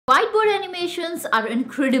animations are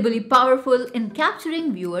incredibly powerful in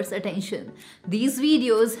capturing viewers' attention. These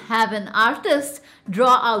videos have an artist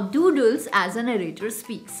draw out doodles as a narrator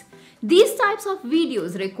speaks. These types of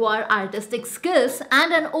videos require artistic skills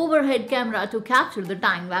and an overhead camera to capture the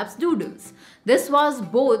time-lapse doodles. This was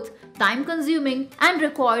both time-consuming and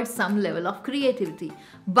required some level of creativity.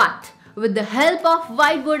 But with the help of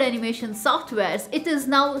whiteboard animation softwares, it is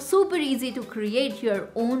now super easy to create your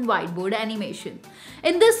own whiteboard animation.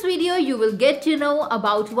 In this video, you will get to know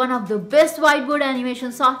about one of the best whiteboard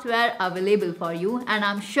animation software available for you, and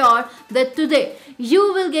I'm sure that today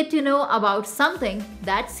you will get to know about something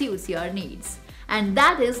that suits your needs. And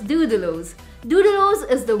that is Doodleoze.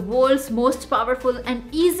 Doodleoze is the world's most powerful and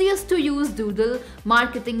easiest to use doodle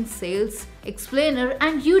marketing, sales, explainer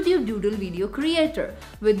and YouTube doodle video creator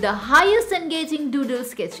with the highest engaging doodle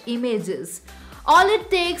sketch images. All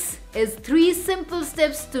it takes is 3 simple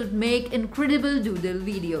steps to make incredible doodle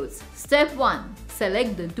videos. Step 1.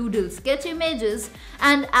 Select the doodle sketch images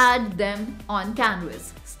and add them on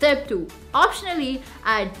canvas. Step 2. Optionally,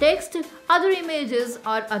 add text, other images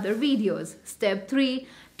or other videos. Step 3.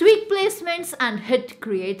 Tweak placements and hit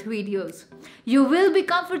create videos. You will be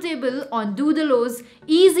comfortable on Doodleoze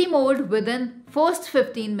easy mode within first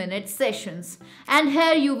 15-minute sessions. And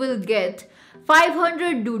here you will get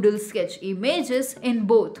 500 doodle sketch images in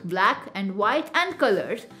both black and white and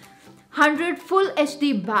colors, 100 full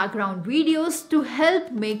HD background videos to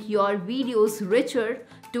help make your videos richer,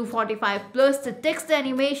 245 plus text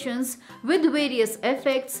animations with various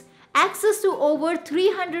effects, access to over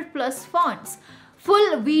 300 plus fonts,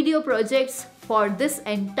 full video projects for this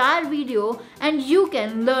entire video, and you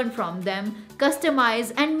can learn from them,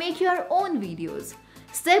 customize and make your own videos.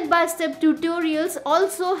 Step-by-step tutorials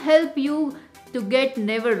also help you to get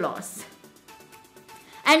never lost.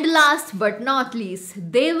 And last but not least,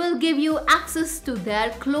 they will give you access to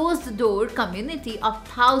their closed door community of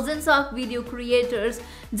thousands of video creators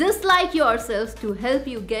just like yourselves to help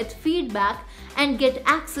you get feedback and get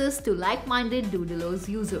access to like-minded Doodleoze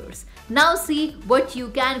users. Now see what you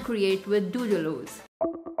can create with Doodleoze.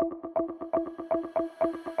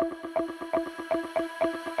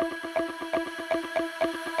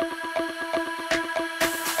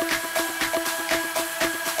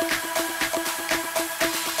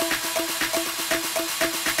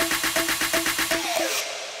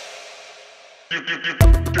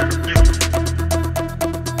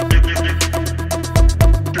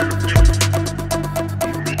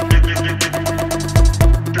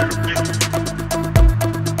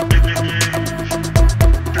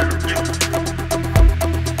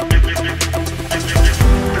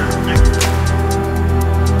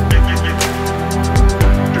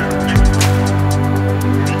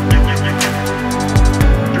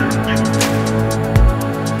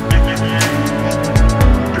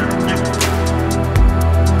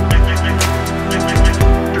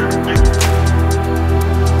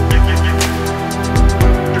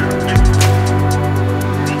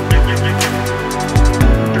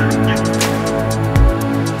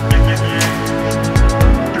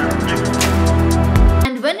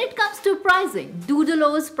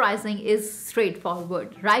 Doodleoze pricing is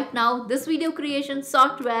straightforward. Right now, this video creation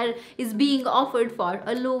software is being offered for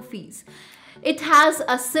a low fees. It has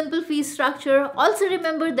a simple fee structure. Also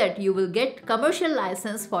remember that you will get commercial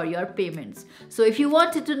license for your payments. So if you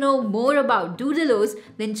wanted to know more about Doodleoze,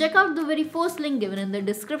 then check out the very first link given in the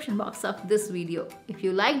description box of this video. If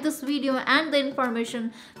you like this video and the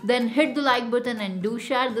information, then hit the like button and do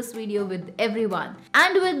share this video with everyone.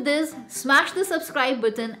 And with this, smash the subscribe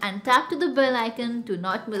button and tap to the bell icon to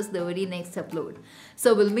not miss the very next upload.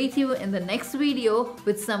 So we'll meet you in the next video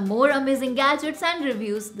with some more amazing gadgets and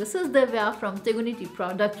reviews. This is Divya from Tegonity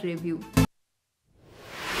Product Review.